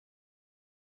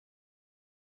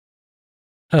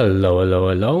Hello, hello,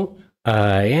 hello.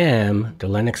 I am the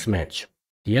Linux Mench.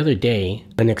 The other day,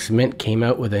 Linux Mint came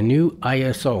out with a new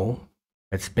ISO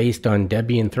that's based on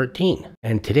Debian 13.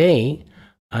 And today,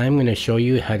 I'm going to show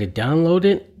you how to download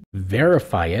it,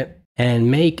 verify it,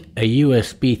 and make a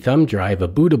USB thumb drive, a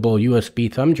bootable USB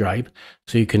thumb drive,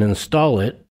 so you can install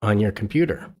it on your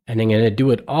computer. And I'm going to do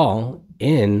it all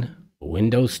in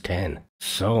Windows 10.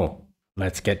 So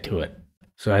let's get to it.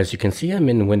 So as you can see, I'm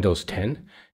in Windows 10.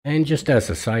 And just as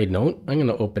a side note, I'm going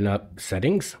to open up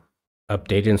Settings,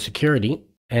 Update and Security.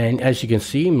 And as you can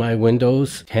see, my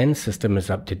Windows 10 system is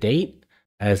up to date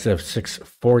as of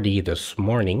 6:40 this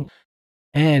morning.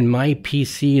 And my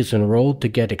PC is enrolled to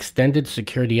get extended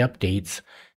security updates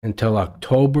until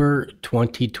October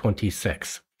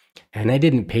 2026. And I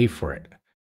didn't pay for it.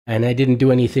 And I didn't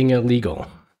do anything illegal.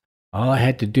 All I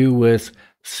had to do was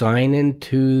sign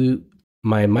into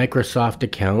my Microsoft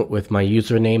account with my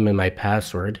username and my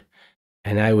password,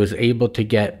 and I was able to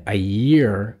get a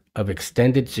year of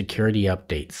extended security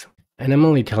updates. And I'm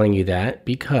only telling you that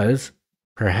because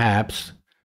perhaps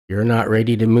you're not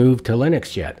ready to move to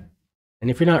Linux yet.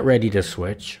 And if you're not ready to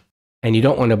switch, and you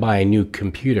don't want to buy a new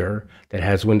computer that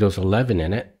has Windows 11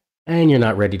 in it, and you're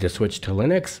not ready to switch to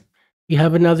Linux, you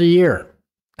have another year.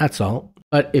 That's all.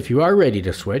 But if you are ready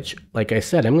to switch, like I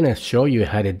said, I'm going to show you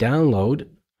how to download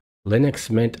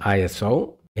linuxmint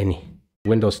ISO in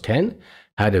Windows 10,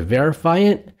 how to verify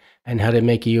it, and how to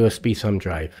make a USB thumb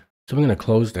drive. So I'm going to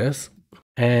close this,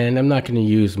 and I'm not going to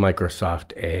use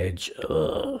Microsoft Edge.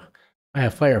 Ugh. I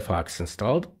have Firefox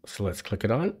installed, so let's click it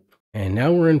on. And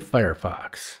now we're in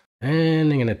Firefox.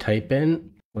 And I'm going to type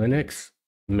in Linux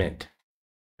Mint.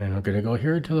 And we're going to go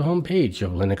here to the home page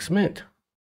of Linux Mint.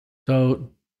 So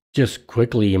just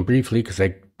quickly and briefly, because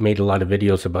I made a lot of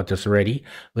videos about this already,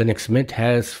 Linux Mint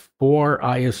has 4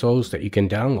 ISOs that you can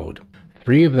download.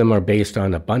 3 of them are based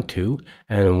on Ubuntu,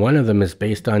 and 1 of them is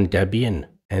based on Debian,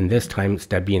 and this time it's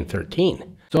Debian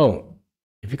 13. So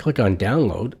if you click on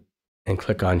download and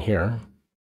click on here,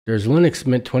 there's Linux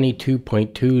Mint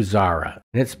 22.2 Zara,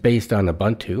 and it's based on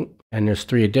Ubuntu, and there's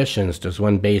 3 editions. There's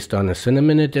one based on the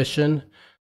Cinnamon edition,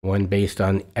 one based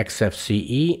on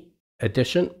XFCE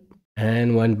edition,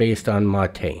 and one based on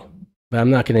Mate. But I'm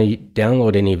not going to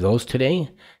download any of those today.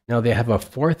 Now they have a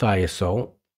 4th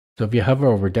ISO. So if you hover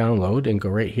over download and go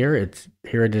right here,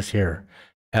 here it is here,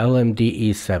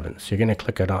 LMDE7. So you're going to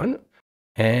click it on,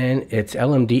 and it's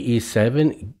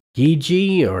LMDE7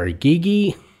 Gigi or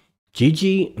Gigi.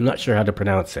 I'm not sure how to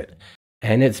pronounce it.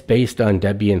 And it's based on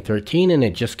Debian 13, and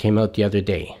it just came out the other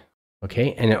day.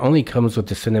 Okay, and it only comes with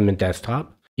the Cinnamon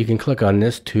desktop. You can click on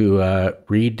this to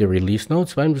read the release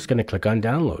notes, but I'm just going to click on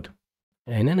download.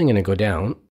 And then I'm going to go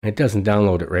down. It doesn't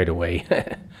download it right away.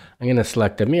 I'm going to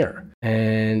select a mirror.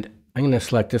 And I'm going to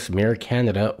select this mirror,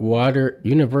 Canada,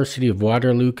 University of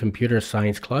Waterloo Computer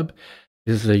Science Club.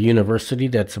 This is a university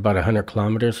that's about 100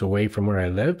 kilometers away from where I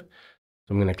live.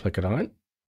 So I'm going to click it on.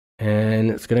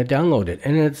 And it's going to download it.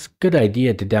 And it's a good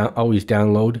idea to always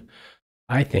download,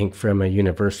 I think, from a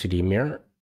university mirror.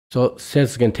 So it says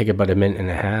it's going to take about 1.5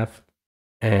 minutes.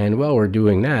 And while we're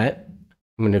doing that,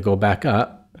 I'm going to go back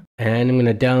up. And I'm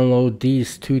going to download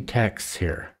these 2 texts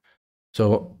here.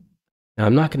 So now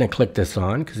I'm not going to click this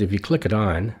on, because if you click it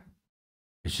on,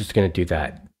 it's just going to do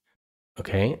that.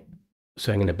 Okay,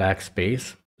 so I'm going to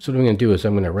backspace. So what I'm going to do is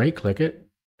I'm going to right click it.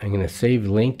 I'm going to save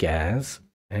link as,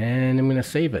 and I'm going to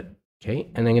save it.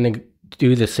 Okay, and I'm going to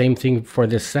do the same thing for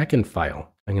this second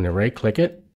file. I'm going to right click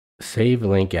it, save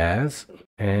link as,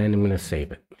 and I'm going to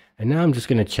save it. And now I'm just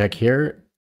going to check here.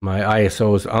 My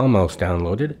ISO is almost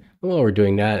downloaded. While we're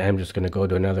doing that, I'm just going to go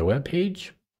to another web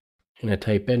page. I'm going to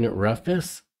type in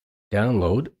Rufus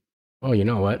download. Oh, you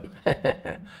know what?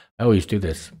 I always do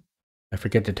this. I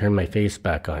forget to turn my face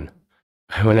back on.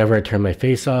 Whenever I turn my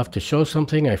face off to show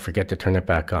something, I forget to turn it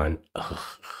back on. Ugh.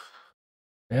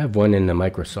 I have one in the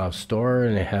Microsoft Store,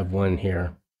 and I have one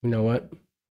here. You know what?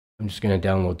 I'm just going to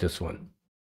download this one.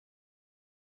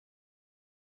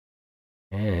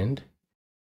 And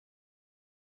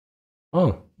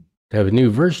oh, they have a new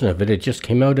version of it. It just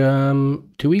came out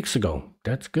 2 weeks ago.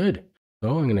 That's good.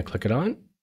 So I'm going to click it on,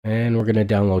 and we're going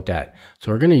to download that. So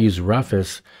we're going to use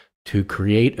Rufus to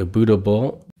create a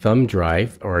bootable thumb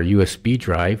drive or a USB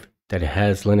drive that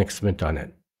has Linux Mint on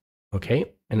it. Okay,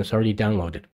 and it's already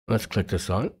downloaded. Let's click this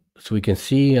on. So we can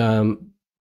see my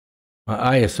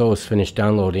ISO is finished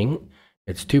downloading.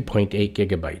 It's 2.8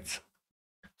 gigabytes.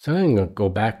 So I'm going to go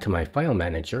back to my file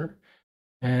manager,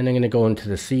 and I'm going to go into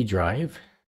the C drive.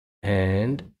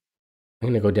 And I'm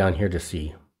going to go down here to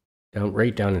C,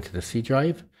 right down into the C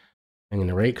drive. I'm going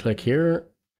to right click here.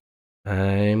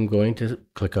 I'm going to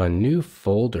click on new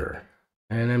folder.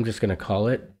 And I'm just going to call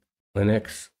it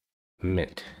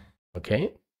linuxmint.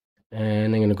 Okay.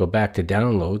 And I'm going to go back to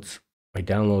downloads, my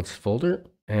downloads folder,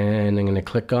 and I'm going to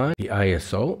click on the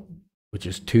ISO, which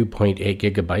is 2.8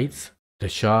 gigabytes, the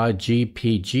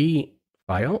SHA-GPG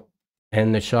file,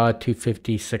 and the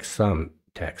SHA-256 sum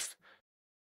text.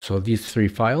 So these three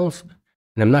files,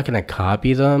 and I'm not going to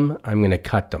copy them, I'm going to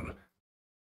cut them.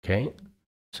 Okay,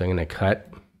 so I'm going to cut,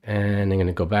 and I'm going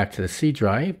to go back to the C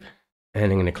drive, and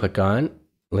I'm going to click on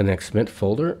linuxmint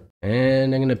folder,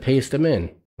 and I'm going to paste them in.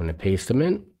 I'm going to paste them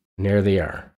in, and there they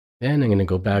are. Then I'm going to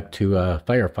go back to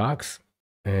Firefox,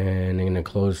 and I'm going to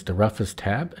close the roughest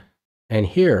tab. And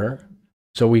here,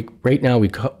 so right now we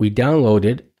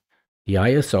downloaded the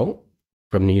ISO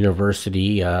from the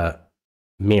university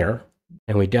mirror,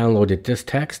 and we downloaded this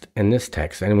text and this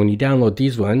text. And when you download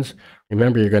these ones,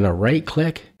 remember you're going to right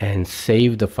click and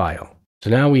save the file. So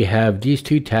now we have these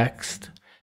two texts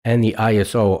and the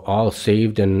ISO all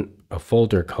saved in a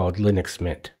folder called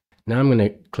linuxmint. Now I'm going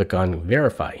to click on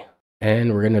verify,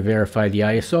 and we're going to verify the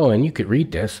ISO, and you could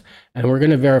read this, and we're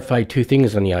going to verify two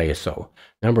things on the ISO.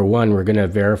 Number one, we're going to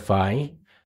verify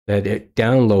that it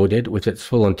downloaded with its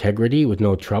full integrity with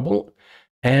no trouble.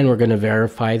 And we're going to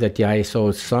verify that the ISO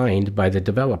is signed by the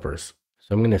developers.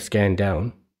 So I'm going to scan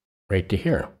down right to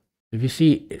here. If you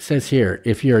see, it says here,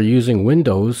 if you're using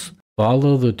Windows,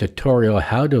 follow the tutorial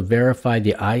how to verify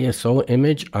the ISO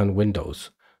image on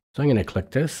Windows. So I'm going to click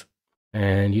this,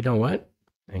 and you know what?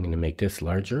 I'm going to make this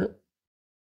larger.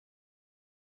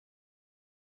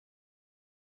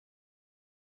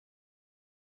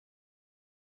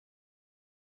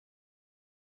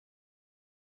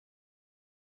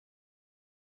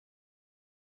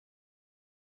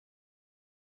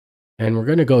 And we're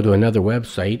going to go to another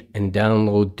website and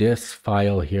download this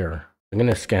file here. I'm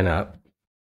going to scan up,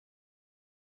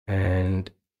 and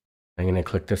I'm going to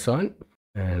click this on,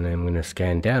 and I'm going to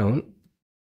scan down.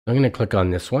 I'm going to click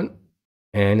on this one,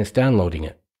 and it's downloading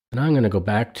it. Now I'm going to go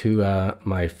back to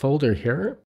my folder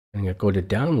here. I'm going to go to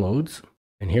downloads,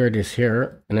 and here it is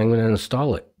here, and I'm going to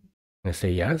install it. I'm going to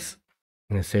say yes.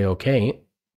 I'm going to say okay.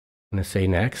 I'm going to say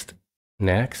next,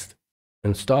 next,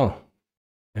 install.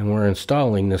 And we're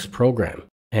installing this program.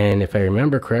 And if I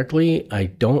remember correctly, I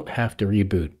don't have to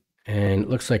reboot. And it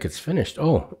looks like it's finished.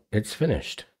 Oh, it's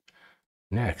finished.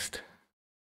 Next.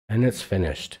 And it's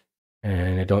finished.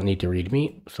 And I don't need to read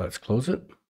me, so let's close it.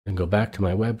 And go back to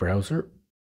my web browser.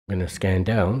 I'm going to scan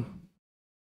down.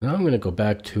 Now I'm going to go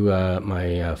back to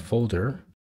my folder.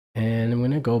 And I'm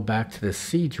going to go back to the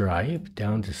C drive,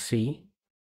 down to C.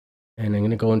 And I'm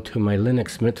going to go into my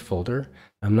linuxmint folder.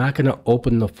 I'm not going to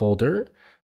open the folder.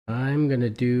 I'm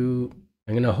going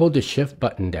to hold the shift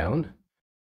button down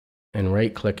and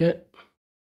right click it.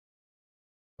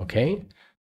 Okay.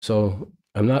 So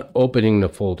I'm not opening the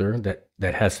folder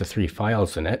that has the three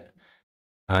files in it.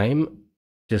 I'm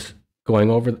just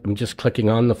I'm just clicking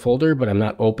on the folder, but I'm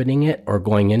not opening it or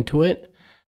going into it.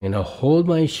 I'm going to hold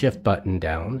my shift button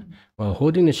down. While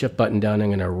holding the shift button down, I'm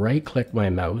going to right click my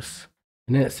mouse,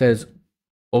 and then it says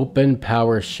open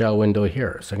PowerShell window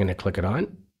here. So I'm going to click it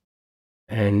on.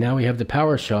 And now we have the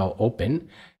PowerShell open,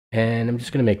 and I'm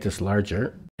just going to make this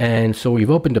larger. And so we've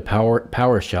opened a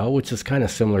PowerShell, which is kind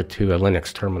of similar to a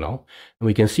Linux terminal. And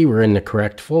we can see we're in the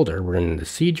correct folder. We're in the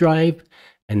C drive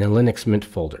and the linuxmint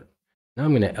folder. Now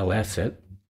I'm going to ls it,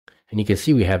 and you can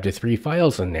see we have the three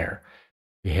files in there.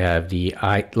 We have the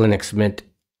linuxmint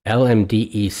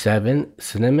lmde7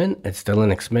 cinnamon. It's the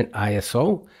linuxmint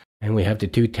ISO, and we have the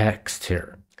two texts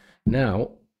here.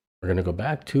 Now we're going to go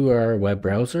back to our web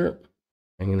browser.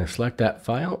 I'm going to select that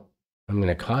file. I'm going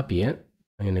to copy it.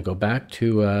 I'm going to go back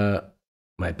to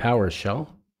my PowerShell,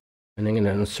 and I'm going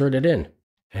to insert it in.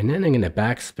 And then I'm going to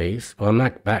backspace. Well, I'm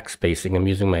not backspacing. I'm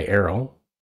using my arrow.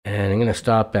 And I'm going to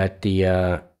stop at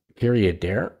the period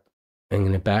there. I'm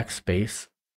going to backspace.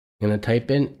 I'm going to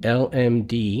type in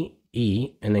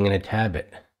LMDE, and I'm going to tab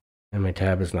it. And my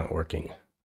tab is not working.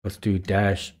 Let's do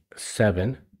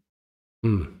 -7.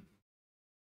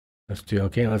 Let's do,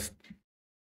 okay, you know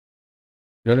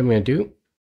what I'm going to do?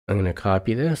 I'm going to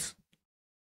copy this.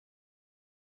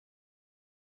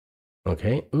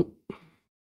 Okay, I'm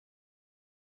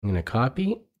going to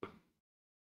copy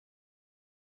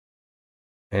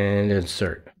and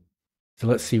insert. So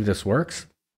let's see if this works.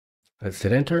 Let's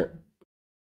hit enter,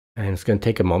 and it's going to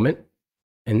take a moment.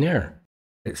 And there,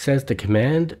 it says the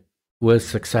command was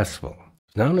successful.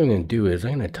 So now what I'm going to do is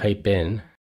I'm going to type in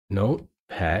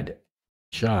notepad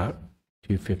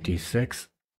SHA-256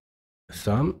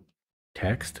 sum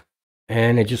text,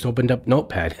 and it just opened up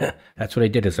Notepad. That's what I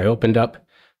did, is I opened up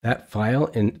that file,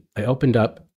 and I opened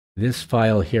up this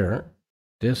file here.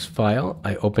 This file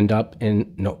I opened up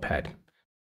in Notepad.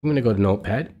 I'm going to go to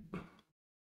Notepad,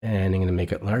 and I'm going to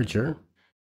make it larger,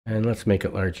 and let's make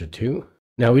it larger too.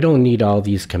 Now we don't need all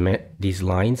these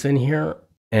lines in here,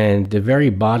 and the very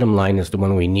bottom line is the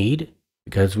one we need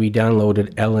because we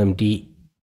downloaded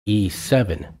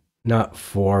LMDE7, not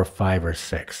 4, 5, or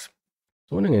 6.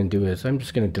 So what I'm going to do is I'm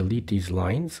just going to delete these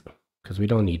lines because we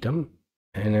don't need them,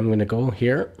 and I'm going to go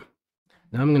here.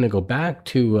 Now I'm going to go back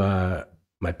to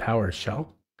my PowerShell,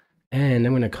 and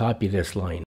I'm going to copy this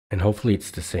line, and hopefully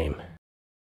it's the same.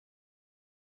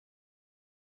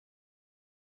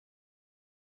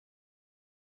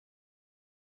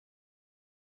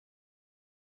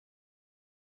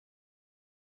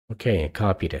 Okay, I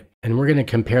copied it. And we're going to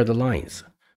compare the lines.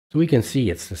 So we can see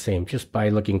it's the same just by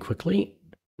looking quickly.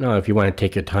 Now, if you want to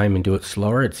take your time and do it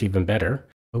slower, it's even better.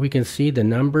 But we can see the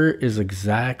number is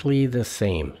exactly the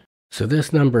same. So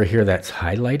this number here that's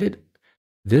highlighted,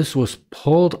 this was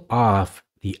pulled off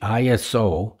the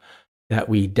ISO that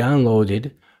we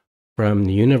downloaded from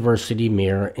the University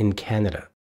Mirror in Canada.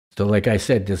 So like I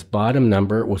said, this bottom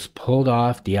number was pulled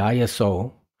off the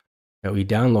ISO that we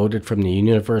downloaded from the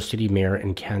University Mirror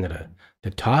in Canada. The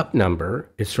top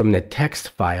number is from the text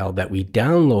file that we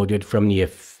downloaded from the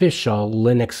official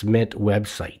linuxmint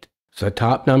website. So the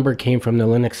top number came from the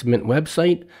linuxmint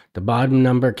website. The bottom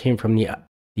number came from the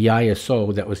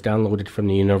ISO that was downloaded from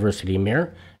the University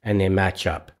Mirror, and they match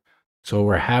up. So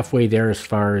we're halfway there as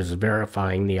far as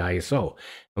verifying the ISO.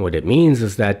 And what it means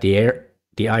is that the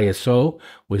ISO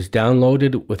was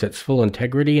downloaded with its full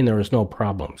integrity and there was no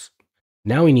problems.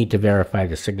 Now we need to verify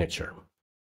the signature.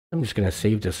 I'm just going to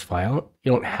save this file.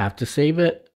 You don't have to save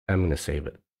it. I'm going to save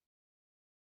it.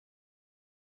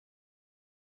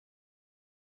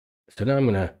 So now I'm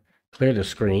going to clear the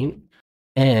screen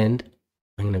and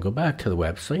I'm going to go back to the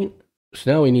website.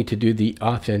 So now we need to do the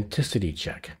authenticity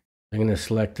check. I'm going to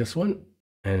select this one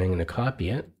and I'm going to copy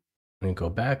it. I'm going to go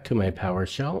back to my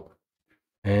PowerShell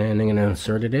and I'm going to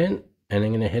insert it in and I'm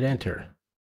going to hit enter.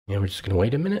 And we're just going to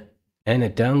wait a minute. And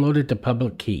it downloaded the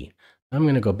public key. I'm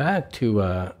going to go back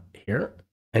to here,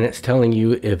 and it's telling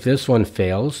you if this one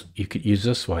fails, you could use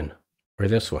this one or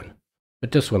this one.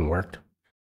 But this one worked.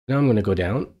 Now I'm going to go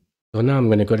down. So now I'm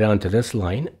going to go down to this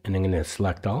line, and I'm going to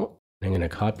select all. I'm going to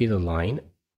copy the line,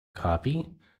 copy.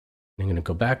 And I'm going to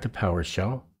go back to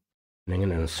PowerShell, and I'm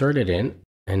going to insert it in,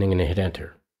 and I'm going to hit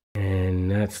enter. And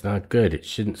that's not good. It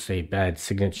shouldn't say bad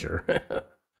signature.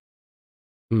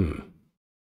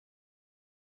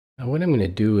 Now what I'm going to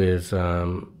do is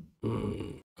go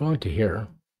into here,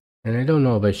 and I don't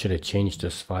know if I should have changed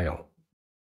this file.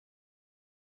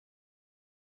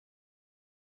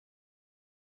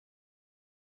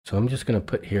 So I'm just going to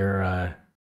put here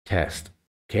test.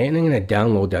 Okay, and I'm going to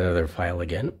download that other file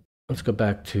again. Let's go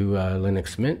back to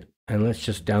linuxmint, and let's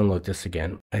just download this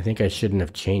again. I think I shouldn't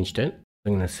have changed it.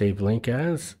 I'm going to save link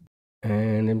as,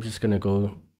 and I'm just going to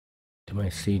go to my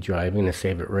C drive. I'm going to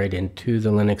save it right into the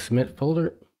linuxmint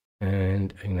folder.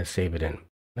 And I'm going to save it in.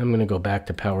 I'm going to go back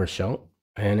to PowerShell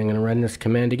and I'm going to run this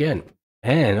command again.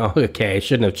 And okay, I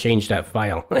shouldn't have changed that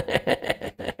file.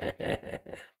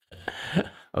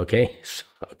 Okay,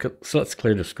 so let's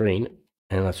clear the screen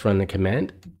and let's run the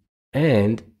command.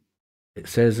 And it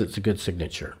says it's a good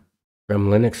signature from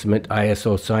linuxmint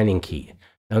ISO signing key.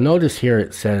 Now notice here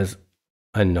it says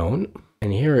unknown,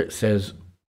 and here it says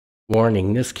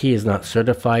warning, this key is not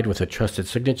certified with a trusted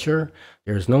signature.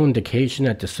 There is no indication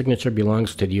that the signature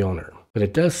belongs to the owner, but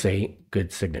it does say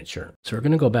good signature. So we're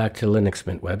going to go back to the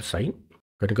linuxmint website.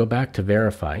 We're going to go back to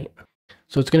verify.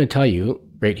 So it's going to tell you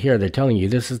right here, they're telling you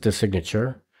this is the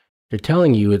signature. They're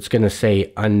telling you it's going to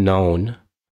say unknown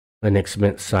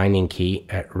linuxmint signing key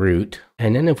at root.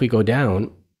 And then if we go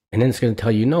down, and then it's going to tell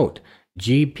you note,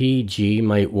 GPG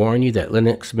might warn you that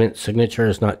linuxmint signature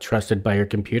is not trusted by your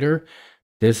computer.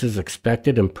 This is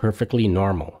expected and perfectly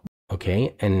normal,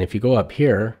 okay? And if you go up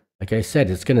here, like I said,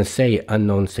 it's going to say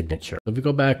unknown signature. If we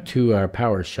go back to our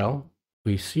PowerShell,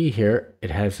 we see here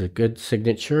it has a good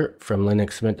signature from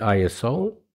linuxmint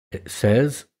ISO. It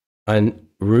says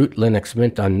root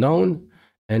linuxmint unknown,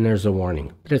 and there's a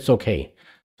warning, but it's okay.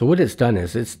 So what it's done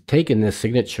is it's taken this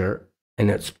signature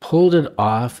and it's pulled it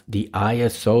off the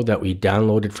ISO that we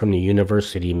downloaded from the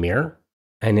University Mirror.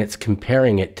 And it's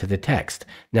comparing it to the text.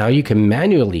 Now you can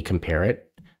manually compare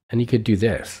it, and you could do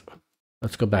this.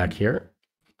 Let's go back here.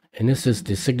 And this is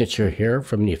the signature here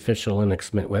from the official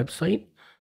linuxmint website.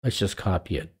 Let's just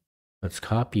copy it. Let's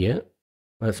copy it.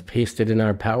 Let's paste it in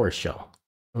our PowerShell.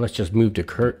 And let's just move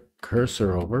the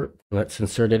cursor over. Let's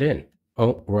insert it in.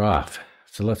 Oh, we're off.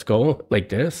 So let's go like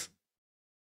this.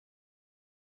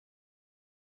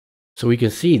 So we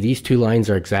can see these two lines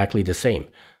are exactly the same.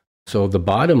 So the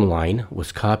bottom line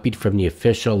was copied from the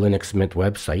official Linux Mint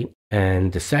website,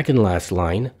 and the second last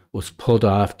line was pulled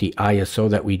off the ISO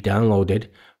that we downloaded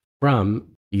from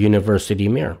University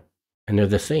Mirror, and they're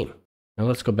the same. Now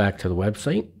let's go back to the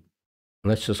website.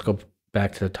 Let's just go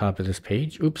back to the top of this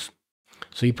page. Oops.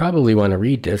 So you probably want to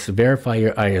read this, verify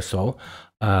your ISO.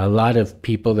 A lot of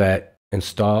people that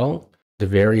install the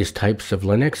various types of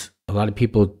Linux, a lot of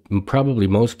people, probably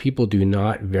most people, do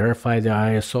not verify the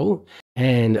ISO.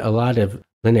 And a lot of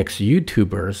Linux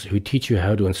YouTubers who teach you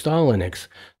how to install Linux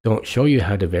don't show you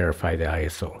how to verify the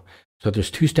ISO. So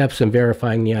there's two steps in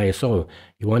verifying the ISO.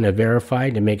 You want to verify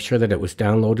to make sure that it was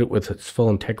downloaded with its full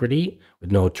integrity,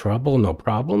 with no trouble, no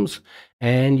problems.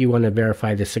 And you want to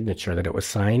verify the signature, that it was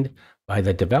signed by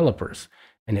the developers.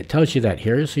 And it tells you that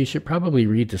here, so you should probably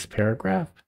read this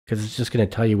paragraph because it's just going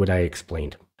to tell you what I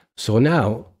explained. So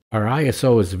now our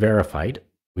ISO is verified.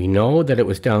 We know that it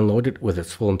was downloaded with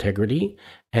its full integrity,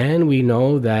 and we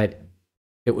know that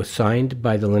it was signed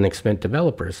by the Linux Mint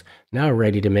developers. Now we're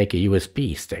ready to make a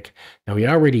USB stick. Now we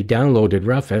already downloaded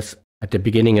Rufus. At the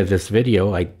beginning of this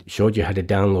video, I showed you how to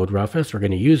download Rufus. We're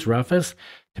going to use Rufus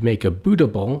to make a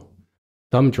bootable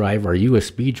thumb drive or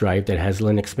USB drive that has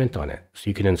Linux Mint on it. So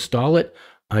you can install it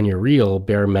on your real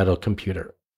bare metal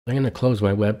computer. I'm going to close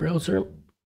my web browser,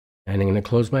 and I'm going to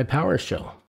close my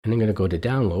PowerShell. And I'm going to go to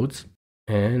Downloads,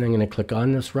 and I'm going to click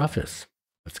on this Rufus.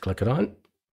 Let's click it on.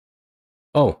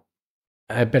 Oh,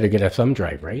 I better get a thumb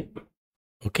drive, right?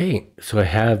 Okay, so I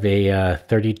have a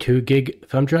 32 gig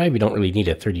thumb drive. You don't really need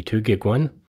a 32 gig one,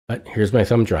 but here's my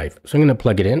thumb drive. So I'm going to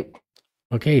plug it in.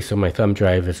 Okay, so my thumb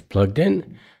drive is plugged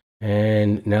in.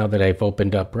 And now that I've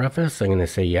opened up Rufus, I'm going to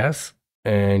say yes.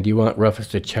 And you want Rufus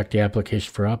to check the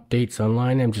application for updates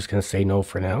online? I'm just going to say no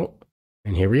for now.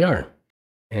 And here we are.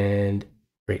 And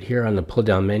right here on the pull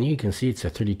down menu, you can see it's a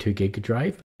 32 gig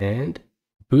drive and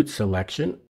boot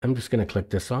selection. I'm just going to click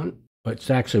this on.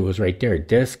 Which actually was right there,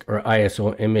 disk or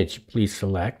ISO image, please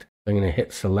select. I'm going to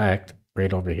hit select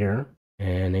right over here.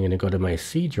 And I'm going to go to my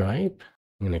C drive.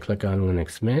 I'm going to click on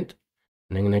Linux Mint.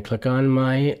 And I'm going to click on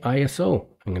my ISO.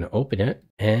 I'm going to open it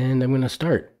and I'm going to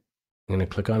start. I'm going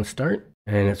to click on start.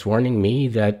 And it's warning me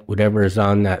that whatever is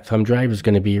on that thumb drive is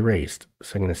going to be erased.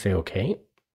 So I'm going to say OK.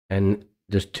 And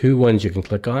there's two ones you can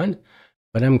click on,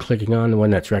 but I'm clicking on the one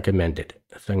that's recommended.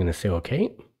 So I'm going to say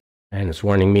OK. And it's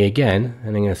warning me again,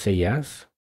 and I'm going to say yes.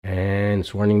 And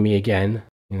it's warning me again.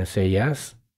 I'm going to say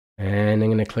yes. And I'm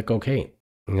going to click OK.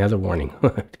 Another warning.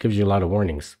 It gives you a lot of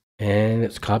warnings. And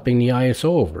it's copying the ISO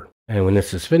over. And when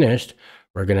this is finished,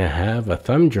 we're going to have a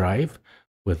thumb drive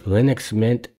with Linux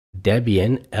Mint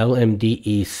Debian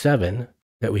LMDE7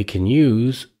 that we can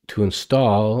use to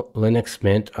install Linux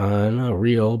Mint on a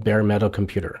real bare metal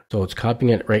computer. So it's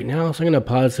copying it right now. So I'm going to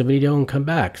pause the video and come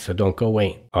back. So don't go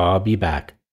away. I'll be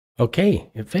back. Okay,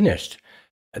 it finished.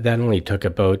 That only took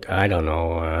about, I don't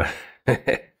know,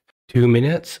 2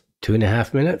 minutes,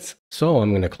 2.5 minutes. So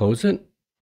I'm going to close it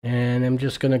and I'm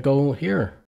just going to go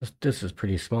here. This is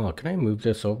pretty small. Can I move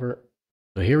this over?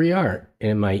 So here we are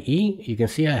in my E. You can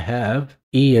see I have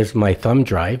E as my thumb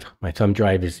drive. My thumb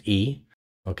drive is E.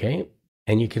 Okay.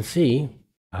 And you can see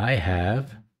I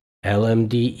have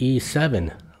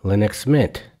LMDE7 Linux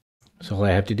Mint. So all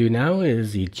I have to do now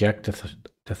is eject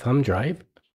the thumb drive.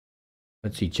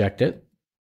 Let's eject it.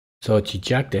 So it's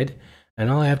ejected.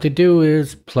 And all I have to do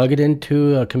is plug it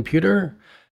into a computer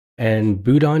and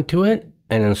boot onto it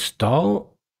and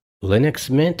install Linux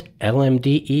Mint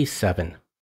LMDE7.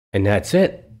 And that's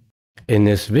it. In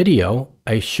this video,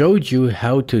 I showed you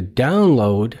how to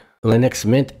download Linux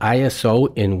Mint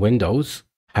ISO in Windows,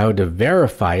 how to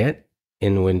verify it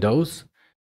in Windows,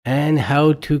 and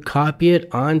how to copy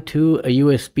it onto a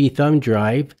USB thumb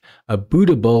drive, a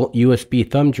bootable USB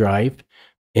thumb drive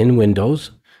in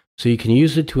Windows, so you can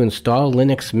use it to install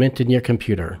Linux Mint in your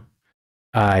computer.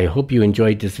 I hope you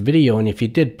enjoyed this video, and if you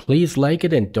did, please like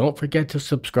it and don't forget to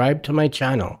subscribe to my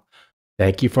channel.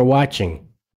 Thank you for watching.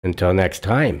 Until next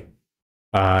time,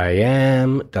 I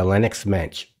am the Linux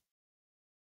Mench.